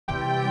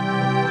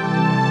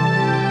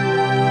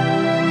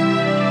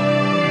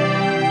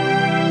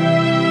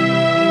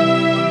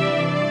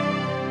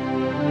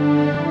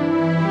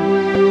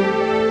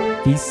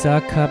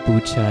Visakha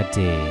Puja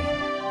Day,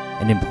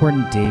 an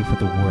important day for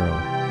the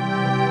world.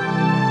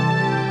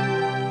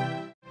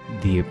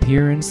 The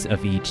appearance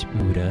of each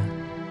Buddha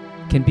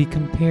can be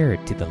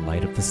compared to the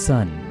light of the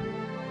sun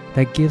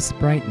that gives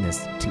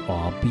brightness to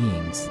all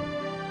beings.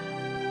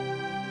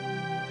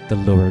 The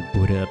Lord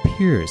Buddha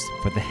appears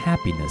for the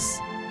happiness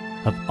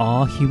of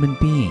all human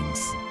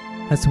beings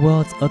as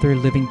well as other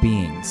living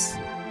beings.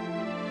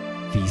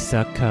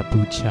 Visakha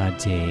Puja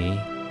Day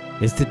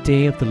is the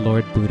day of the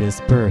Lord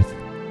Buddha's birth,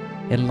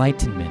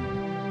 enlightenment,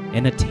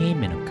 and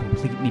attainment of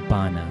complete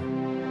Nibbana.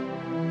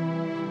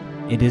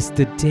 It is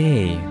the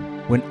day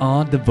when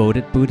all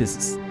devoted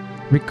Buddhists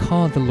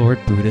recall the Lord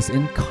Buddha's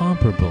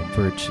incomparable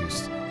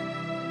virtues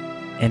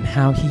and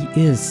how he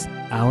is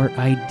our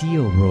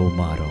ideal role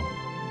model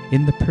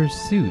in the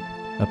pursuit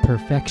of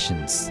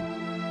perfections.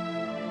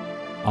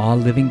 All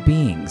living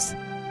beings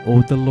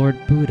owe the Lord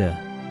Buddha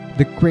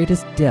the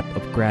greatest debt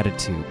of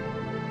gratitude.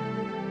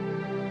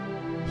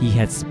 He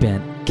had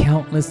spent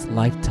countless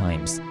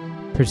lifetimes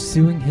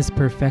pursuing his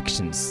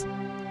perfections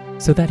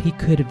so that he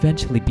could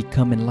eventually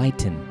become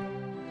enlightened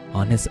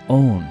on his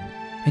own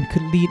and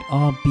could lead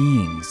all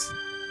beings,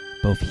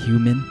 both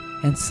human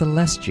and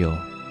celestial,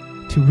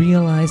 to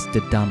realize the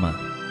Dhamma.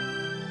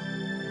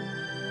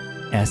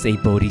 As a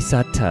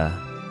bodhisattva,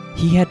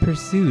 he had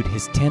pursued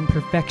his 10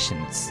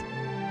 perfections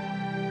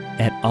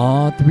at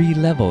all 3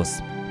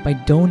 levels by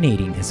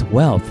donating his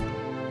wealth,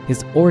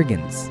 his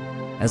organs,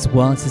 as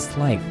well as his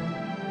life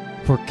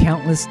for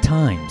countless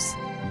times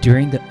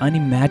during the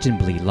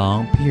unimaginably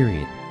long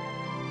period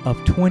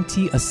of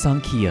 20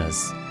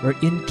 asankhyas, or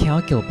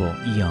incalculable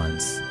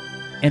eons,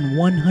 and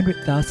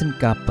 100,000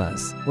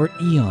 kappas, or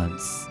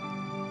eons.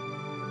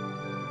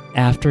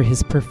 After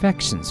his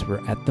perfections were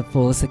at the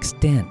fullest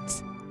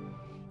extent,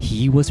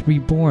 he was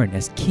reborn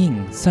as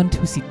King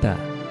Santusita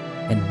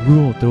and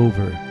ruled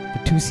over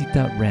the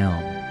Tusita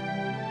realm.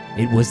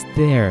 It was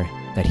there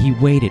that he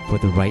waited for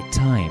the right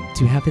time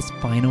to have his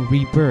final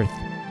rebirth.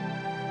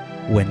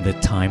 When the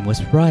time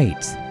was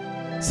right,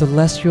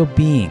 celestial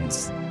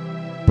beings,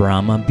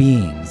 Brahma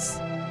beings,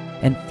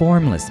 and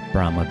formless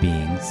Brahma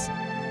beings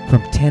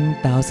from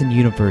 10,000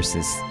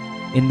 universes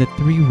in the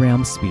 3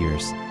 realm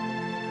spheres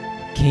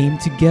came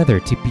together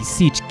to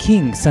beseech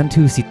King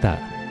Santusita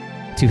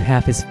to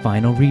have his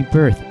final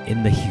rebirth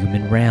in the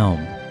human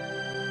realm.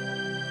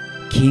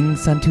 King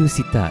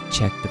Santusita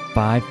checked the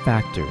 5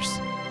 factors,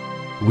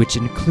 which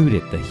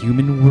included the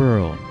human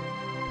world,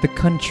 the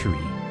country,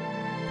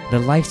 the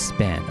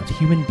lifespan of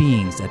human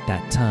beings at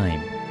that time,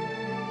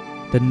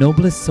 the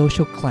noblest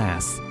social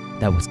class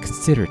that was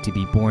considered to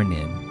be born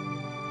in,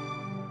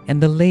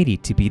 and the lady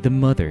to be the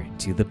mother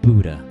to the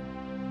Buddha.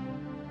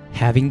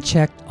 Having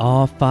checked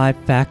all 5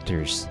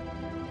 factors,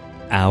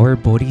 our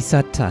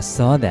Bodhisattva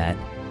saw that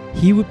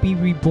he would be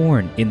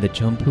reborn in the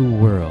Jompu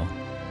world,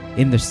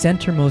 in the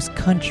centermost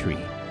country,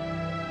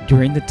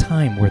 during the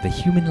time where the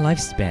human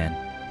lifespan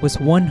was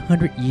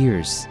 100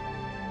 years,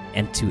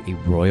 and to a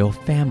royal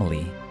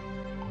family,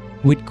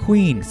 with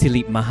Queen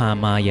Silip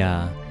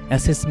Mahamaya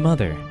as his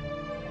mother.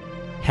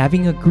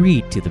 Having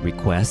agreed to the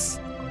request,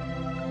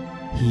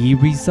 he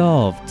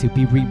resolved to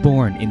be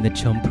reborn in the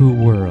Jompu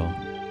world.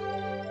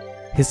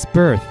 His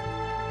birth,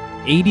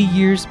 80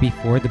 years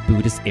before the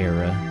Buddhist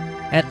era,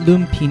 at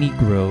Lumpini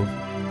Grove,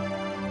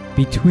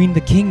 between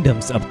the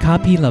kingdoms of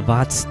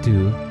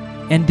Kapilavastu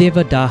and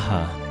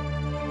Devadaha,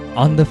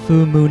 on the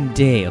full moon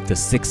day of the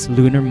 6th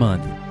lunar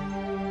month,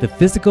 the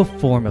physical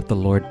form of the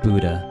Lord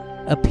Buddha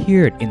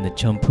appeared in the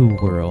Jompu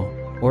world,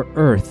 or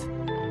earth.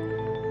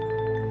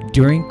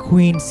 During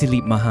Queen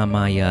Silip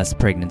Mahamaya's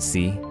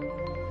pregnancy,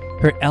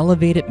 her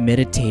elevated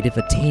meditative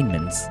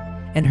attainments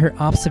and her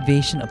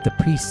observation of the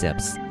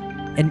precepts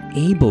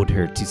enabled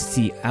her to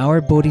see our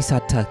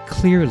Bodhisattva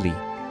clearly,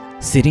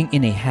 sitting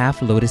in a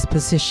half-lotus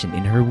position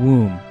in her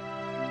womb,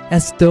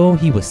 as though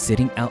he was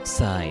sitting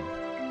outside.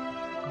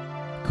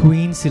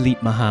 Queen Silip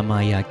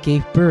Mahamaya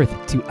gave birth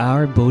to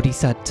our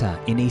Bodhisattva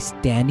in a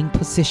standing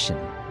position.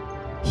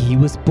 He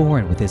was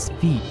born with his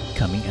feet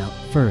coming out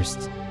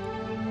first.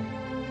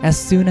 As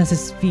soon as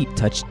his feet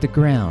touched the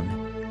ground,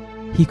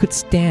 he could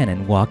stand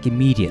and walk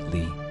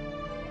immediately,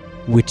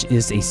 which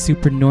is a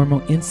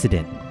supernormal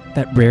incident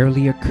that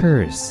rarely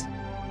occurs.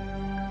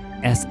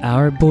 As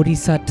our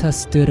Bodhisattva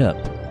stood up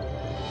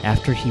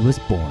after he was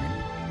born,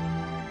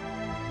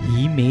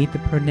 he made the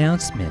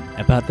pronouncement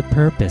about the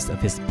purpose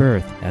of his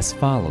birth as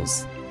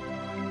follows: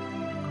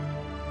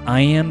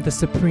 I am the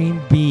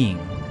Supreme Being,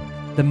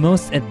 the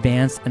most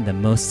advanced and the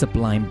most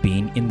sublime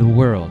being in the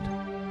world.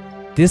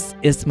 This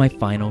is my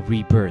final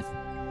rebirth.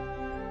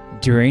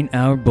 During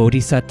our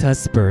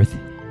Bodhisattva's birth,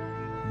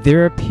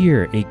 there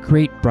appeared a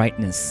great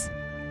brightness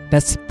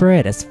that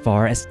spread as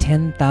far as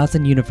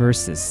 10,000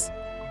 universes.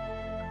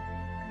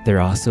 There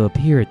also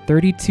appeared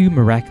 32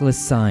 miraculous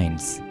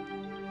signs.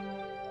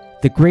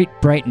 The great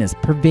brightness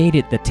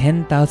pervaded the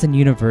 10,000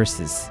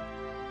 universes,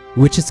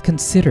 which is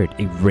considered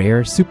a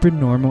rare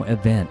supernormal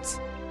event.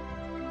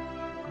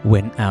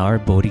 When our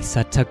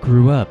Bodhisattva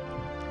grew up,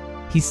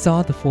 he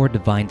saw the 4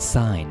 divine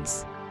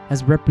signs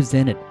as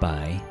represented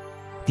by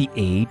the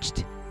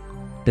aged,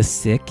 the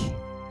sick,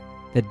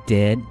 the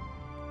dead,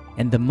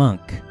 and the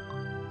monk.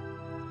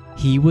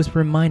 He was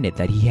reminded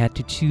that he had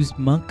to choose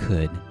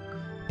monkhood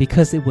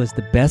because it was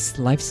the best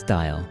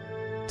lifestyle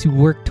to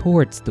work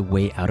towards the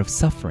way out of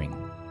suffering.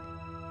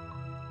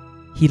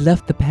 He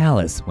left the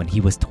palace when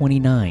he was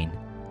 29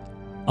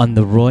 on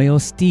the royal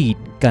steed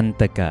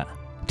Gantaka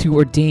to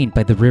ordain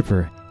by the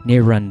river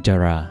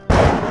Neranjara.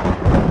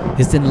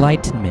 His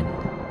enlightenment,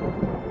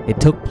 it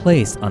took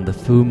place on the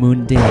full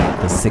moon day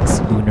of the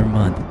 6th lunar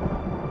month.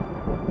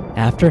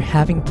 After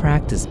having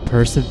practiced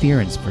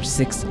perseverance for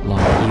 6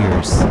 long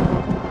years,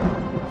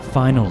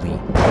 finally,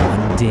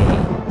 one day,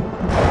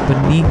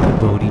 beneath the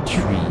Bodhi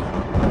tree,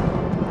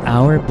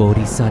 our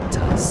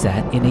Bodhisattva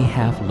sat in a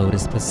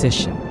half-lotus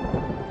position.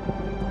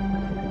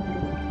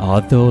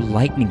 Although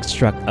lightning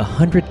struck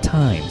 100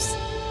 times,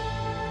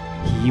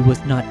 he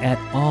was not at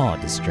all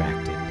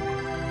distracted.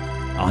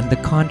 On the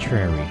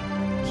contrary,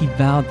 he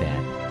vowed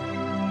that,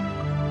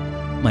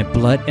 "My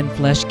blood and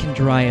flesh can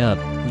dry up,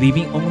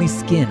 leaving only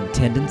skin,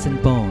 tendons,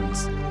 and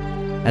bones.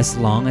 As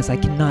long as I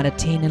cannot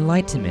attain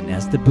enlightenment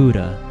as the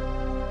Buddha,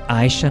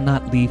 I shall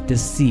not leave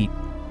this seat,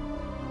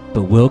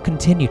 but will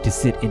continue to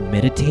sit in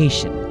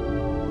meditation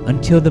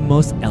until the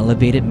most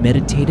elevated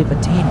meditative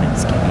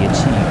attainments can be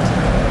achieved."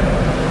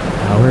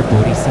 Our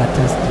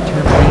Bodhisattva's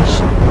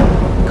determination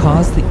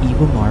caused the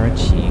evil Mara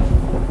chief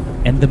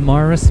and the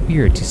Mara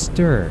spirit to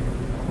stir.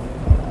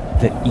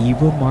 The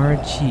evil Mara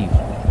chief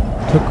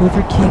took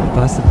over King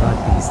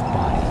Vasavati's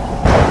body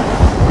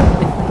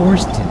and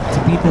forced him to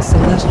be the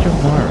celestial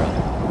Mara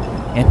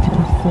and to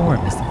perform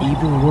his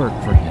evil work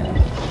for him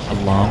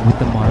along with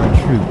the Mara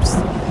troops.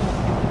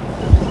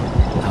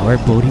 Our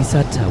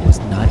Bodhisattva was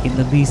not in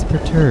the least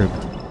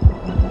perturbed.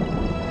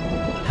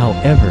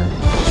 However,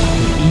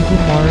 the evil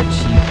Mara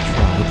chief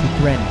tried to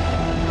threaten him.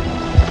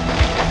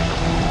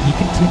 He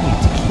continued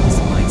to keep his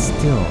mind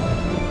still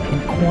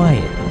and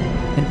quiet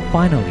and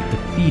finally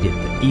defeated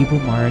the evil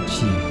Mara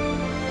chief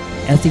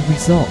as a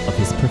result of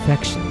his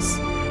perfections,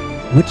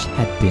 which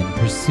had been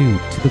pursued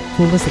to the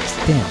fullest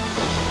extent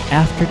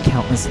after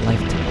countless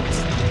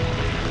lifetimes.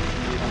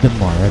 The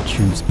Mara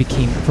troops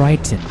became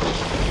frightened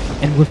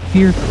and were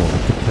fearful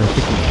of the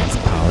perfect man's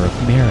power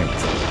of merit.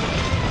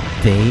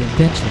 They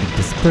eventually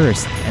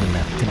dispersed and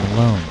left him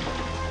alone.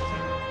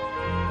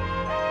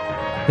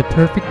 The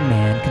perfect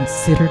man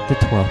considered the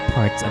 12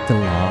 parts of the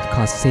law of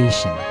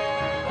causation.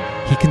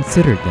 He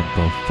considered them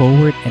both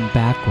forward and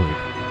backward.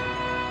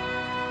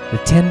 The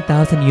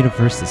 10,000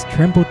 universes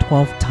trembled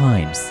 12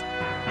 times,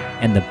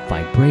 and the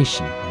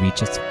vibration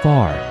reached as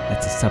far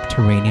as the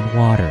subterranean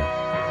water.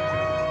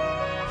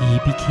 He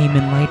became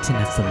enlightened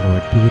as the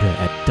Lord Buddha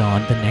at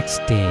dawn the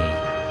next day.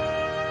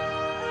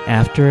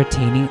 After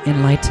attaining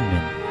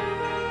enlightenment,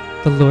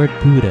 the Lord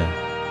Buddha,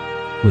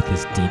 with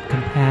his deep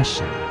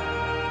compassion,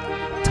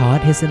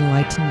 taught his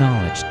enlightened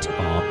knowledge to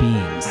all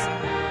beings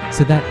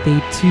so that they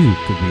too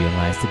could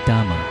realize the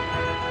Dhamma.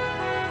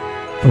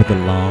 For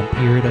the long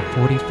period of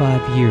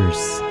 45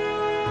 years,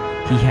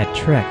 he had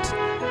trekked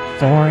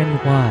far and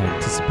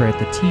wide to spread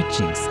the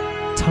teachings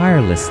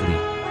tirelessly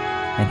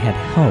and had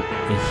helped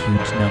a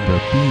huge number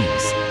of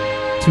beings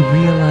to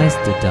realize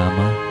the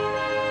Dhamma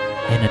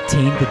and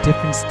attain the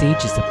different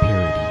stages of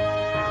purity.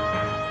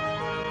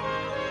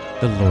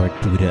 The Lord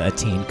Buddha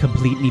attained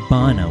complete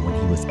Nibbana when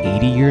he was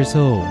 80 years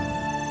old.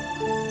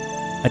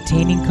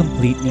 Attaining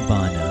complete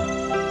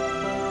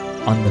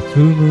Nibbana on the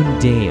full moon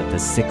day of the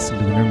 6th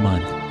lunar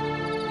month,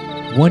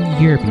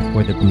 1 year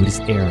before the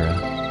Buddhist era,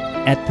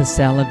 at the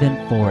Salavin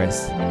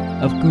forest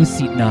of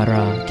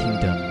Kusitnara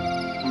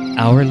Kingdom,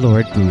 our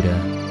Lord Buddha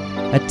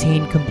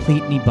attained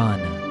complete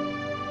Nibbana.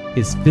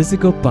 His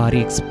physical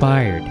body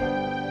expired,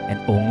 and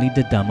only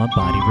the Dhamma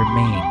body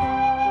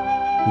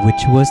remained,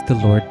 which was the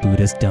Lord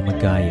Buddha's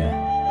Dhammagaya.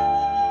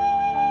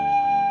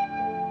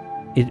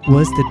 It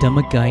was the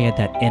Dhammagaya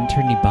that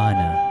entered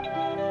Nibbana.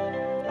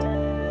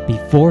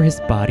 Before his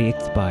body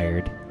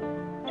expired,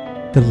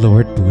 the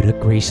Lord Buddha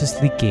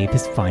graciously gave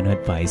his final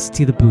advice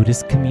to the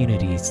Buddhist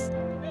communities.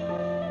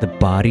 The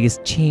body is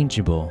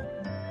changeable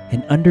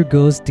and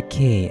undergoes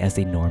decay as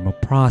a normal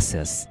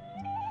process.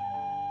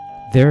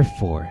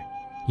 Therefore,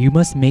 you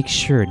must make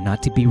sure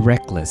not to be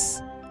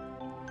reckless.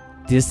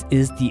 This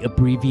is the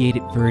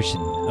abbreviated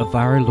version of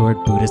our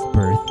Lord Buddha's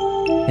birth,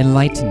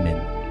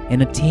 enlightenment,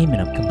 and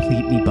attainment of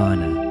complete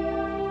Nibbana.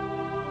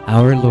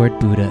 Our Lord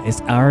Buddha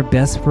is our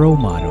best role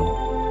model.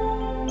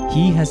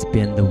 He has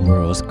been the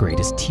world's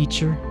greatest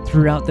teacher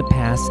throughout the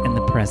past and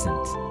the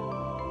present.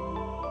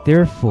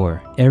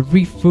 Therefore,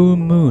 every full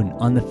moon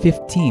on the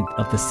 15th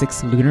of the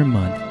 6th lunar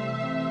month,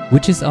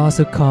 which is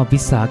also called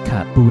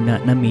Visakha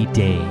Punanami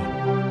Day,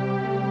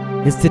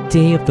 is the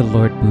day of the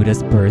Lord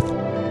Buddha's birth,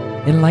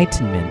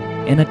 enlightenment,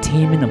 and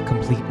attainment of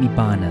complete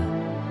Nibbana.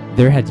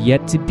 There had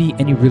yet to be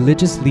any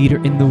religious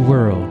leader in the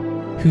world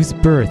whose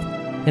birth,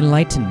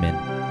 enlightenment,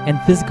 and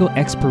physical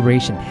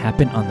expiration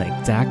happened on the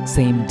exact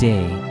same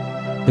day,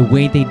 the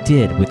way they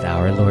did with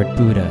our Lord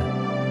Buddha.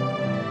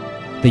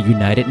 The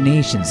United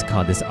Nations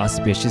call this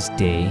auspicious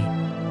day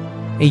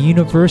a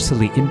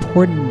universally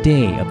important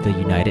day of the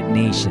United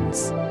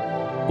Nations.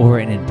 or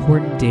an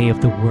important day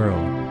of the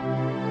world.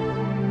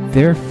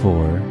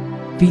 Therefore,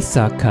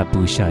 Visakha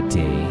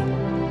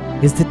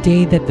Day is the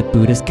day that the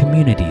Buddhist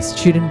communities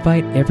should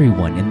invite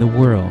everyone in the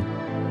world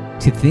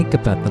to think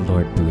about the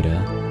Lord Buddha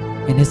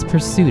and his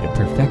pursuit of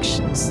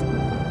perfections,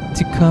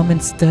 to come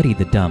and study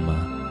the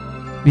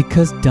Dhamma,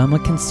 because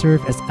Dhamma can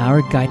serve as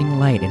our guiding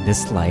light in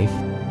this life,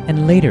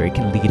 and later it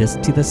can lead us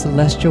to the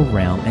celestial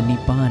realm and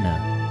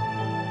Nibbana.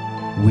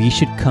 We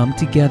should come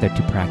together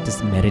to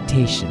practice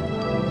meditation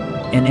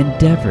and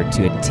endeavor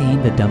to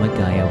attain the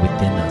Dhammagaya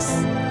within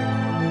us.